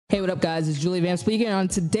Hey, what up, guys? It's Julie Van speaking. On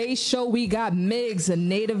today's show, we got Miggs, a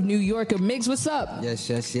native New Yorker. Miggs, what's up?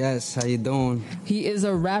 Yes. How you doing? He is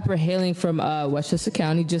a rapper hailing from Westchester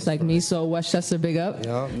County, just like me. So Westchester, big up.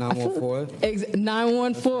 Yeah, 914.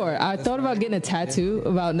 914. I thought about getting a tattoo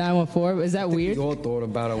about 914. Is that weird? We all thought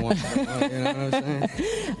about it once. You know what I'm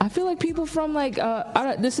saying? I feel like people from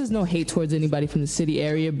this is no hate towards anybody from the city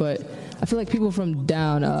area, but I feel like people from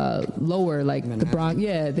down lower, like Manhattan. The Bronx,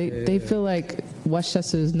 they feel like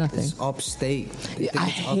Westchester is nothing. It's upstate. I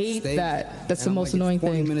hate that. That's the most annoying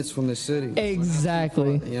 20 thing. 20 minutes from the city.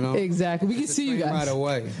 Exactly. You know? Exactly. We can see you guys. Right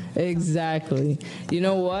away. Exactly. You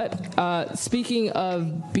know what? Speaking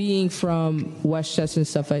of being from Westchester and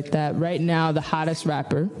stuff like that, right now the hottest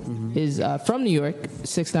rapper is from New York,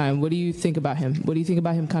 6ix9ine. What do you think about him? What do you think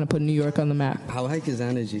about him kind of putting New York on the map? I like his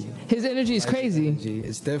energy. His energy is crazy.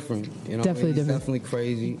 It's different. You know, definitely he's different. Definitely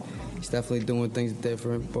crazy. He's definitely doing things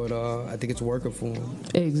different, but I think it's working for him.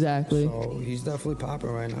 Exactly. So he's definitely popping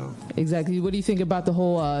right now. Exactly. What do you think about the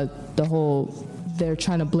whole they're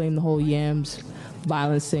trying to blame the whole Yams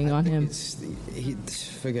violence thing on him?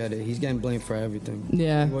 Forget it. He's getting blamed for everything.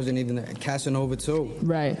 Yeah. He wasn't even there. Casanova too.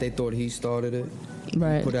 Right. They thought he started it.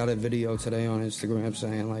 Right. He put out a video today on Instagram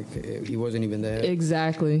saying he wasn't even there.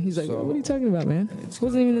 Exactly. He's like, what are you talking about, man?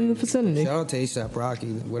 Wasn't even in the vicinity. Shout out to A$AP Rocky.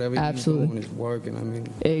 Whatever he's doing is working. I mean,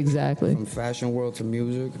 exactly. From fashion world to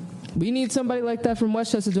music. We need somebody like that from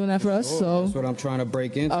Westchester doing that for us. So that's what I'm trying to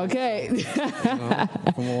break into. Okay.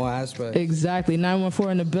 From all aspects. Exactly.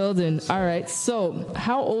 914 in the building. All right. So,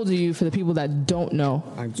 how old are you for the people that don't know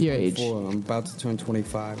your age? I'm about to turn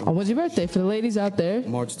 25. When's your birthday? For the ladies out there,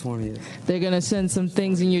 March 20th. They're gonna send some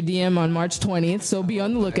things in your DM on March 20th. So be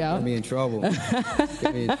on the lookout. Get me in trouble.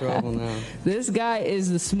 Get me in trouble now. This guy is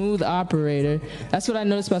the smooth operator. That's what I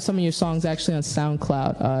noticed about some of your songs actually on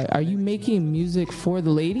SoundCloud. Are you making music for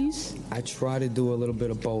the ladies? I try to do a little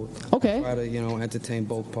bit of both. Okay. I try to, entertain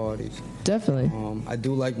both parties. Definitely. I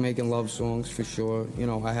do like making love songs for sure.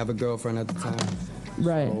 I have a girlfriend at the time.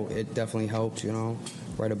 Right. So it definitely helps,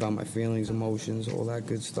 write about my feelings, emotions, all that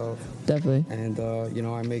good stuff. Definitely. And,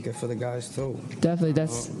 I make it for the guys too. Definitely.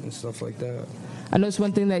 And stuff like that. I noticed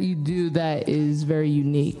one thing that you do that is very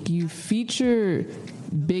unique. You feature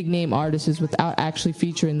big name artists without actually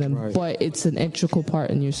featuring them, right. But it's an integral part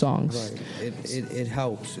in your songs. Right. It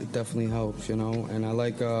helps. It definitely helps, And I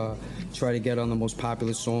like try to get on the most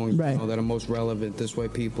popular songs, right. That are most relevant. This way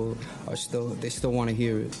people still want to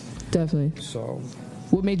hear it. Definitely. So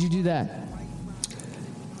what made you do that?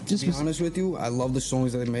 To be honest with you, I love the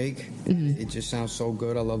songs that they make. It just sounds so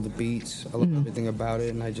good. I love the beats. I love everything about it.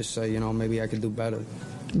 And I just say, maybe I could do better.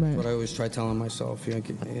 Right. But I always try telling myself, I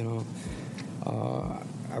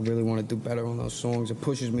really want to do better on those songs. It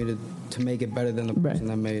pushes me to make it better than the person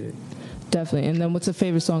that made it. Definitely. And then what's a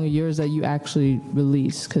favorite song of yours that you actually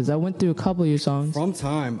released? Because I went through a couple of your songs. From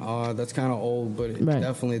Time, that's kind of old, but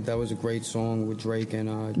definitely that was a great song with Drake and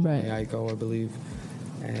Aiko, I believe.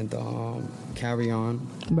 And Carry On,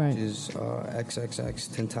 which is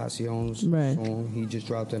XXX Tentacion's song. He just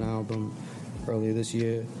dropped an album earlier this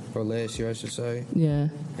year, or last year, I should say. Yeah.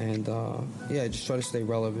 And, I just try to stay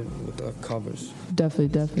relevant with the covers.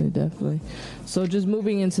 Definitely. So just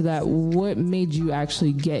moving into that, what made you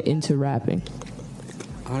actually get into rapping?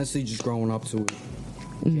 Honestly, just growing up to it.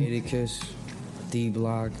 Jadakiss,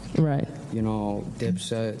 D-Block. Right.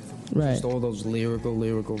 Dipset. Right. Just all those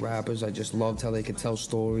lyrical rappers. I just loved how they could tell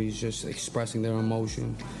stories, just expressing their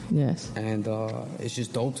emotion. Yes. And it's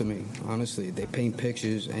just dope to me, honestly. They paint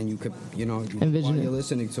pictures, and you could, envision while it. you're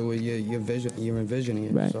listening to it, you're envisioning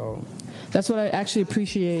it. Right. So that's what I actually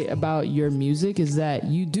appreciate about your music, is that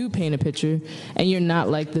you do paint a picture, and you're not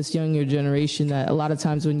like this younger generation that a lot of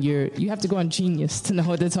times when you have to go on Genius to know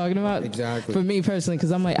what they're talking about. Exactly. For me personally,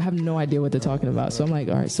 because I'm like, I have no idea what they're talking about. So I'm like,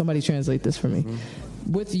 all right, somebody translate this for me.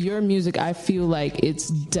 With your music, I feel like it's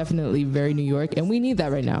definitely very New York, and we need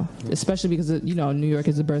that right now, especially because New York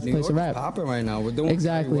is the birthplace of rap. New York's popping right now. We're doing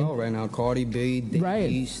very well right now. Cardi B,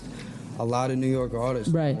 Dave East, a lot of New York artists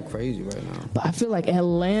are going crazy right now. But I feel like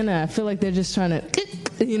Atlanta, they're just trying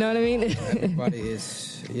to, you know what I mean? Everybody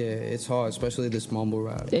is, it's hard, especially this mumble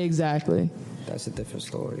rap. Exactly. That's a different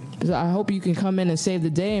story. So I hope you can come in and save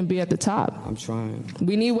the day and be at the top. I'm trying.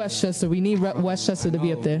 We need Westchester. We need Westchester to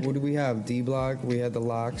be up there. What do we have? D-Block. We had the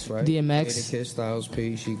Locks, right? DMX. Jadakiss, Styles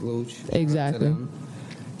P, Sheek Louch. Exactly.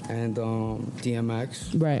 And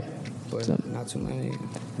DMX. Right. But not too many.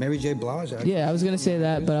 Mary J. Blige, actually. Yeah, I was going to say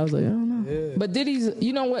that, but I was like, I don't know. Yeah. But Diddy's,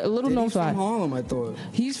 you know what? A little known fact. He's from Harlem, I thought.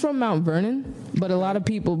 He's from Mount Vernon, but a lot of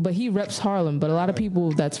people, but he reps Harlem. But a lot of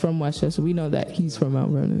people that's from Westchester, we know that he's from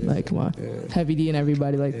Mount Vernon. Like, come on, Heavy D and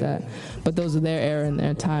everybody like that. But those are their era and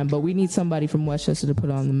their time. But we need somebody from Westchester to put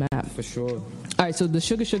on the map. For sure. All right, so the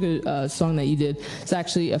Sugar Sugar song that you did is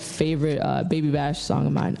actually a favorite Baby Bash song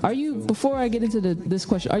of mine. Are you, before I get into this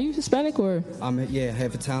question, are you Hispanic or?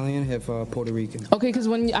 Half Italian, half Puerto Rican. Okay, because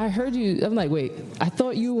when I heard you, I'm like, wait, I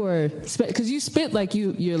thought you were, because you spit like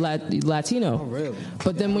you're Latino. Oh, really?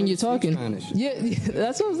 But then when you're talking, Spanish. Yeah,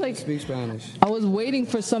 that's what I was like. I speak Spanish. I was waiting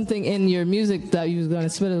for something in your music that you was gonna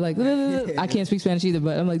spit it like. I can't speak Spanish either,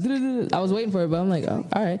 but I'm like, I was waiting for it, but I'm like, oh,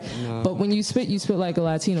 all right. No. But when you spit like a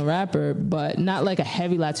Latino rapper, but not like a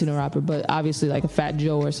heavy Latino rapper, but obviously like a Fat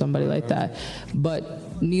Joe or somebody like that.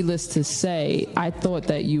 But needless to say, I thought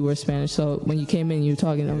that you were Spanish. So when you came in, you were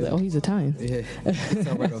talking, I was like, oh, he's Italian. Yeah, that's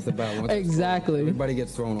right off the bat. Exactly. Everybody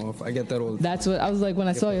gets thrown off. I get that all the time. That's what I was like when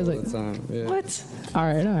I saw you. I was like, what? All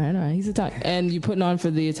right. He's Italian, and you're putting on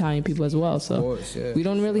for the Italian people as well. So of course, yeah. We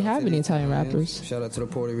don't really have any Italian rappers. Shout out to the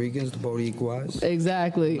Puerto Ricans, the Boricuas.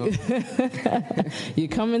 Exactly. You're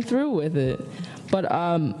coming through with it. But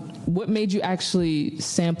what made you actually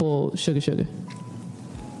sample Sugar Sugar?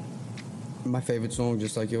 My favorite song,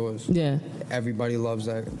 just like yours. Yeah. Everybody loves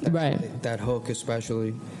that right. That hook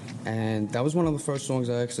especially. And that was one of the first songs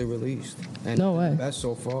I actually released. And no way. Best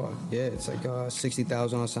so far. Yeah, it's like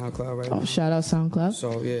 60,000 on SoundCloud right now. Oh, shout out SoundCloud.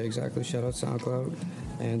 So, yeah, exactly. Shout out SoundCloud.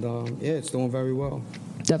 And, it's doing very well.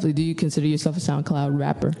 Definitely. Do you consider yourself a SoundCloud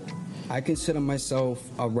rapper? I consider myself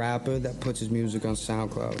a rapper that puts his music on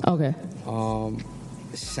SoundCloud. Okay.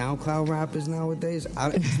 SoundCloud rappers nowadays,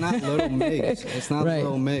 it's not Little Migs. It's not right.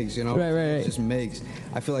 Little Migs, you know? Right. It's just Migs.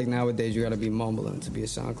 I feel like nowadays you got to be mumbling to be a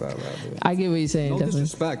SoundCloud rapper. I get what you're saying. No definitely.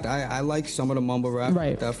 Disrespect. I like some of the mumble rap,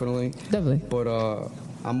 right. Definitely. But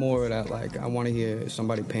I'm more of that, like, I want to hear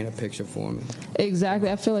somebody paint a picture for me.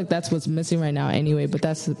 Exactly. I feel like that's what's missing right now anyway, but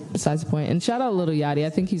that's besides the point. And shout out Lil Yachty. I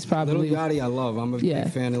think he's probably... Lil Yachty I love. I'm a big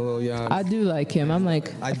fan of Lil Yachty. I do like him. I'm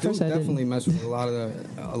like... I do definitely mess with a lot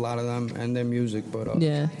of them and their music, but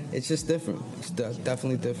it's just different. It's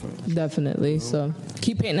definitely different. Definitely. So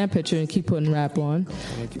keep painting that picture and keep putting rap on.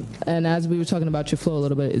 Thank you. And as we were talking about your flow a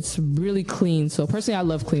little bit, it's really clean. So personally, I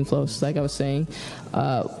love clean flows. Like I was saying,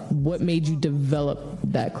 what made you develop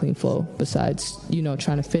that clean flow besides,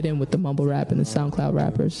 trying to fit in with the mumble rap and the SoundCloud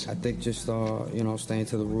rappers? I think just, staying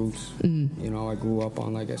to the roots. I grew up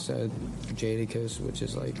on, like I said, Jadakiss, which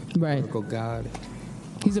is like lyrical god.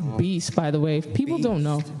 He's a beast, by the way. People don't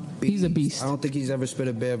know. He's a beast. I don't think he's ever spit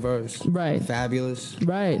a bad verse. Right. Fabulous.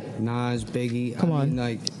 Right. Nas, Biggie. Come on.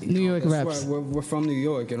 New York raps. We're from New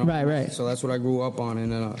York, Right. So that's what I grew up on,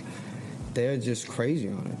 and they're just crazy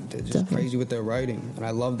on it. They're just crazy with their writing, and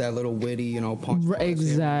I love that little witty, punch.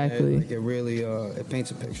 Exactly. Like it really, it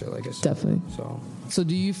paints a picture, like I said. Definitely. So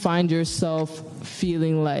do you find yourself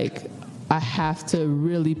feeling like I have to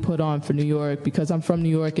really put on for New York because I'm from New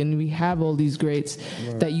York and we have all these greats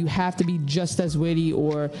that you have to be just as witty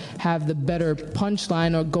or have the better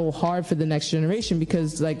punchline or go hard for the next generation?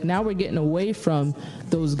 Because like now we're getting away from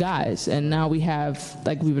those guys, and now we have,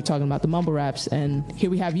 like we were talking about, the mumble raps, and here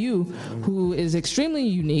we have you who is extremely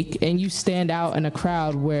unique, and you stand out in a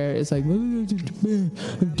crowd where it's like, you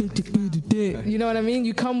know what I mean?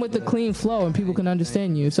 You come with a clean flow and people can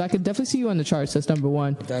understand you. So I could definitely see you on the charts. That's number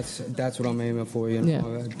one. That's what I'm aiming for. I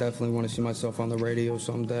definitely want to see myself on the radio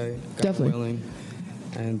someday. Definitely. Willing.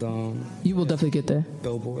 And you will definitely get there.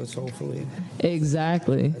 Billboards, hopefully.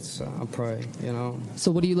 Exactly. I'm praying,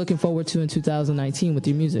 So what are you looking forward to in 2019 with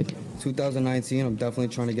your music? 2019, I'm definitely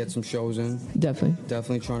trying to get some shows in.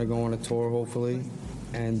 Definitely trying to go on a tour, hopefully.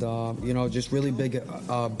 And, just really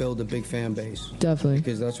build a big fan base. Definitely.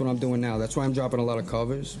 Because that's what I'm doing now. That's why I'm dropping a lot of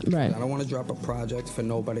covers. Right. I don't want to drop a project for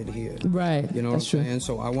nobody to hear. Right. You know that's what I'm saying?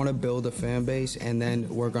 So I want to build a fan base and then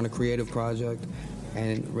work on a creative project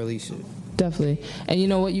and release it. Definitely. And you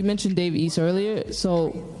know what? You mentioned Dave East earlier.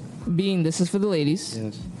 So this is for the ladies.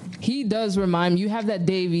 Yes. He does remind me, you have that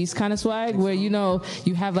Dave East kind of swag where, you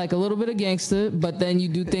have like a little bit of gangster, but then you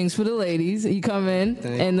do things for the ladies. You come in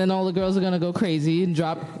and then all the girls are going to go crazy and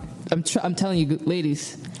drop. I'm telling you,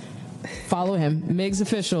 ladies, follow him. Migs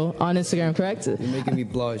Official on Instagram, correct? You're making me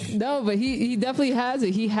blush. No, but he definitely has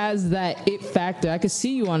it. He has that it factor. I could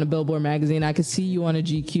see you on a Billboard magazine. I could see you on a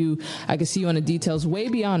GQ. I could see you on a Details way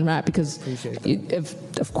beyond rap because,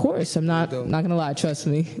 of course, I'm not gonna lie. Trust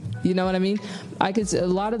me. You know what I mean? A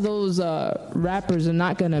lot of those rappers are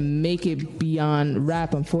not gonna make it beyond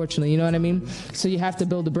rap, unfortunately. You know what I mean? So you have to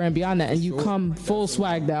build a brand beyond that, and you come full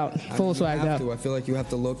swagged out. I feel like you have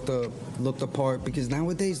to look the part because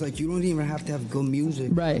nowadays, like, you don't even have to have good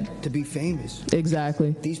music to be famous.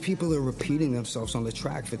 Exactly. These people are repeating themselves on the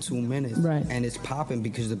track for 2 minutes. Right. And it's popping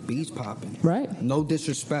because the beat's popping. Right. No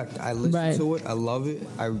disrespect. I listen to it. I love it.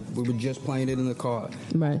 We were just playing it in the car.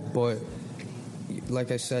 Right. But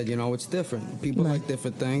like I said, you know, it's different. People like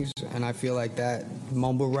different things. And I feel like that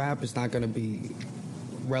mumble rap is not going to be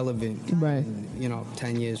relevant, in,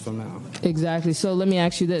 10 years from now. Exactly. So let me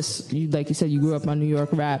ask you this. Like you said, you grew up on New York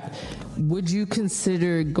rap. Would you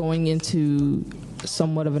consider going into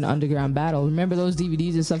somewhat of an underground battle? Remember those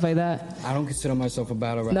DVDs and stuff like that? I don't consider myself a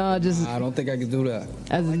battle rapper. No, just... I don't think I could do that.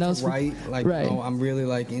 As I like to write. Like, I'm really,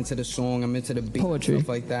 like, into the song. I'm into the beat. Poetry. Stuff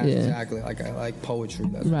like that. Yeah. Exactly. Like, I like poetry.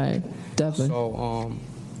 That's Definitely. So,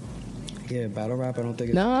 yeah, battle rap, I don't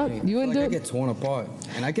think it's... No, you wouldn't do it? I get torn apart.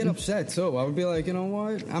 And I get upset, too. I would be like, you know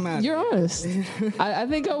what? I'm out. You're honest. I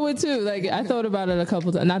think I would, too. Like, I thought about it a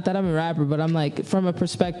couple times. Not that I'm a rapper, but I'm like, from a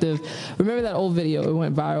perspective... Remember that old video? It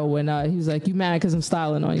went viral when he was like, you mad because I'm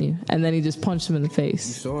styling on you. And then he just punched him in the face.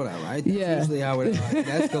 You saw that, right? That's usually how it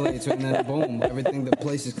escalates. And then, boom, everything, the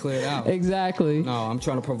place is cleared out. Exactly. No, I'm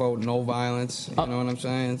trying to promote no violence. You know what I'm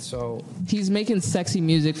saying? So... He's making sexy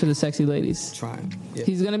music for the sexy ladies. Trying. Yeah.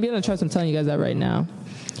 He's going to be on the charts. I'm telling you guys that right now.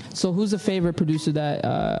 So who's a favorite producer that,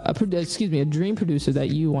 a dream producer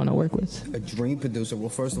that you want to work with? A dream producer? Well,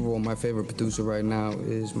 first of all, my favorite producer right now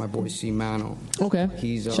is my boy C Mano. Okay.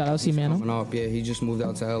 Shout out C Mano. Coming up. Yeah, he just moved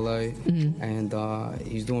out to LA, and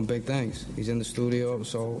he's doing big things. He's in the studio,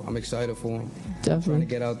 so I'm excited for him. Definitely. Trying to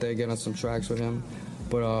get out there, get on some tracks with him.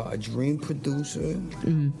 But a dream producer?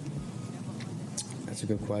 That's a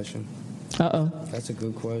good question. That's a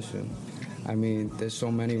good question. I mean, there's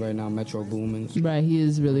so many right now. Metro Boomins. Right, he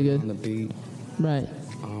is really good. On the beat. Right.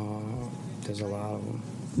 There's a lot of them.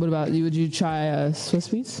 What about you? Would you try Swizz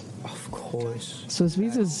Beatz? Of course. Swizz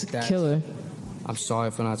Beatz is killer. I'm sorry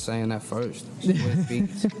for not saying that first. Swizz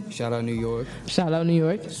Beatz. Shout out New York. Shout out New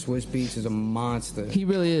York. Swizz Beatz is a monster. He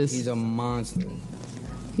really is. He's a monster.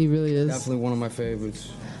 He really is. Definitely one of my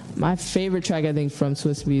favorites. My favorite track, I think, from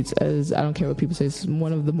Swizz Beatz is, I don't care what people say, it's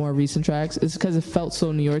one of the more recent tracks. It's because it felt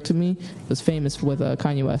so New York to me. It was famous with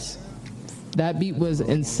Kanye West. That beat was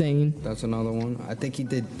insane. That's another one. I think he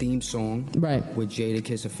did Theme Song with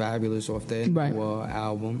Jadakiss and Fabulous off their new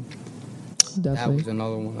album. Definitely. That was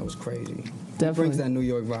another one that was crazy. Definitely. It brings that New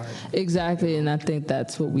York vibe. Exactly, and I think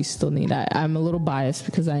that's what we still need. I'm a little biased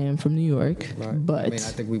because I am from New York, but I mean, I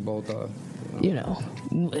think we both are. You know,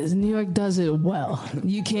 New York does it well.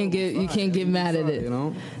 You can't get mad at it. You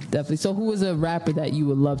know, definitely. So, who is a rapper that you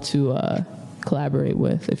would love to collaborate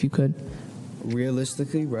with, if you could?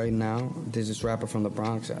 Realistically, right now, there's this rapper from the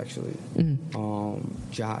Bronx, actually,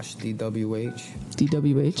 Josh DWH.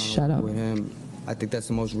 DWH, shout out with him. I think that's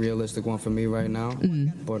the most realistic one for me right now.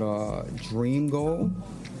 But dream goal,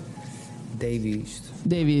 Dave East.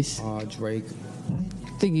 Drake.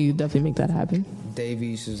 I think you could definitely make that happen. Dave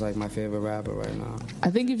East is like my favorite rapper right now.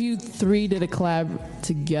 I think if you three did a collab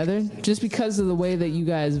together, just because of the way that you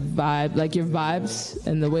guys vibe, like your vibes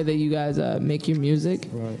and the way that you guys make your music,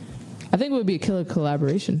 I think it would be a killer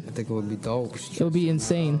collaboration. I think it would be dope. It would be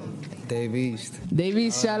insane. Dave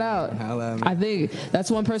East, shout out. I think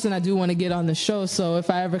that's one person I do want to get on the show. So if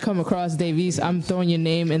I ever come across Dave East, I'm throwing your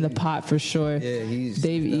name in the pot for sure. Yeah, he's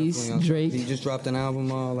Dave East, Drake. He just dropped an album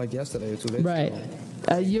like yesterday or 2 days ago. Right.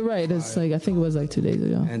 You're right. It's like, I think it was like 2 days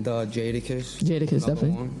ago. And Jadakiss. Jadakiss,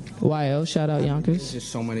 definitely. YL, shout out Yonkers. There's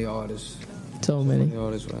just so many artists. So many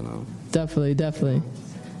artists right now. Definitely.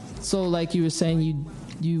 So like you were saying,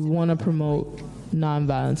 you want to promote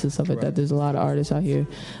non-violence and stuff like that. There's a lot of artists out here.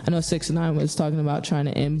 I know 6ix9ine was talking about trying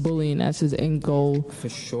to end bullying as his end goal. For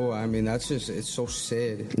sure. I mean, that's just, it's so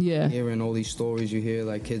sad. Yeah. Hearing all these stories you hear,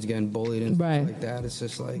 like kids getting bullied and stuff like that. It's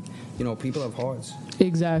just like, people have hearts.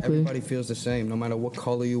 Exactly. Everybody feels the same. No matter what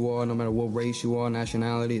color you are, no matter what race you are,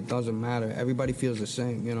 nationality, it doesn't matter. Everybody feels the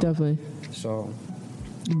same, Definitely. So.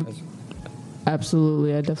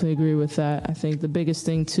 Absolutely. I definitely agree with that. I think the biggest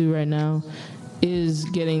thing, too, right now is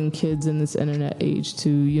getting kids in this internet age to,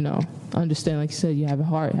 understand, like you said, you have a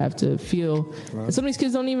heart, have to feel. Right. And some of these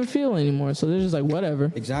kids don't even feel anymore, so they're just like,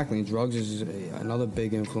 whatever. Exactly. And drugs is another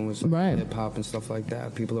big influence, like hip-hop and stuff like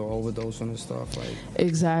that. People are overdosing and stuff.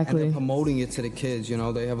 Exactly. And they're promoting it to the kids,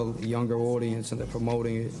 They have a younger audience, and they're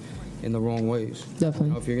promoting it in the wrong ways.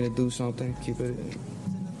 Definitely. If you're going to do something, keep it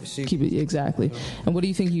exactly. And what do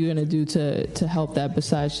you think you're going to do to help that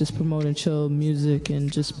besides just promoting chill music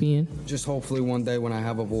and just being? Just hopefully one day when I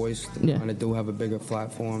have a voice and I do have a bigger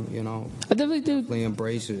platform, I definitely do. Definitely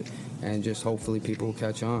embrace it and just hopefully people will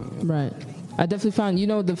catch on. Right. I definitely found,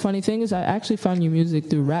 the funny thing is I actually found your music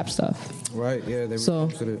through rap stuff. Right, yeah, they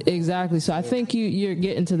posted it. Exactly. So I think you're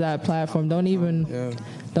getting to that platform. Don't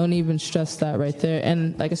even stress that right there.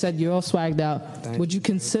 And like I said, you're all swagged out. Would you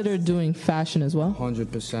consider doing fashion as well?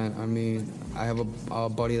 100%. I mean, I have a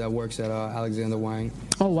buddy that works at Alexander Wang.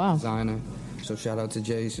 Oh, wow. Designer. So shout out to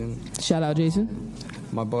Jason. Shout out, Jason.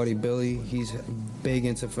 My buddy Billy, he's big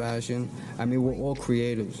into fashion. I mean, we're all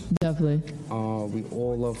creatives. Definitely. We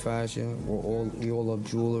all love fashion. We all love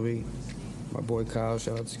jewelry. My boy Kyle,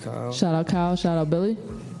 shout out to Kyle. Shout out Kyle, shout out Billy.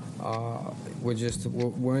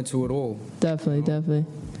 We're into it all. Definitely.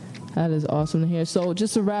 That is awesome to hear. So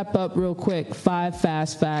just to wrap up real quick, 5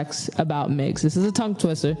 fast facts about Migs. This is a tongue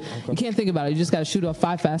twister. Okay. You can't think about it. You just got to shoot off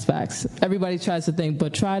 5 fast facts. Everybody tries to think,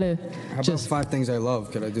 but try to How about 5 things I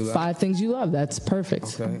love? Could I do that? 5 things you love. That's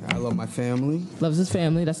perfect. Okay. I love my family. Loves his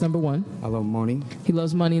family. That's number 1. I love money. He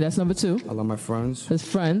loves money. That's number 2. I love my friends. His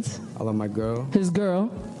friends. I love my girl. His girl.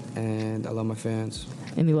 And I love my fans.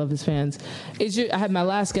 And he loves his fans. I had my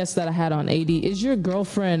last guest that I had on AD. Is your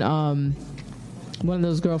girlfriend one of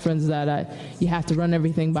those girlfriends that you have to run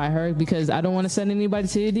everything by her? Because I don't want to send anybody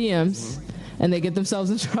to your DMs and they get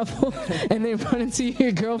themselves in trouble and they run into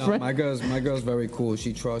your girlfriend. No, my girl's very cool.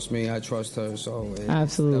 She trusts me. I trust her. So it's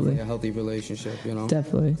absolutely definitely a healthy relationship,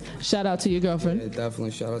 Definitely. Shout out to your girlfriend. Yeah,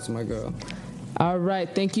 definitely. Shout out to my girl. All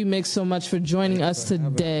right. Thank you, Migs, so much for joining us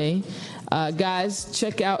today. Guys,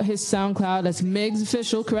 check out his SoundCloud. That's Migs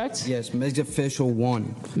Official, correct? Yes, Migs Official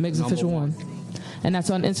 1. Migs Official 1. And that's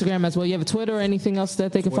on Instagram as well. You have a Twitter or anything else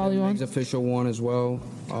that they can follow you on? Migs Official 1 as well.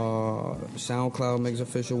 SoundCloud, Migs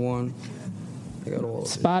Official 1. I got all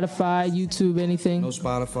Spotify, YouTube, anything? No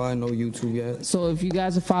Spotify, no YouTube yet. So if you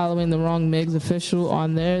guys are following the wrong Migs Official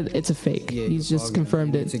on there, it's a fake. Yeah, he's just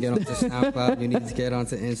confirmed it. To get onto SoundCloud, you need to get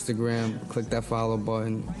onto Instagram, click that follow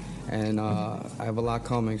button, and I have a lot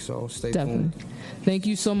coming, so stay tuned. Thank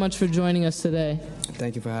you so much for joining us today.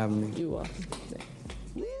 Thank you for having me. You're welcome.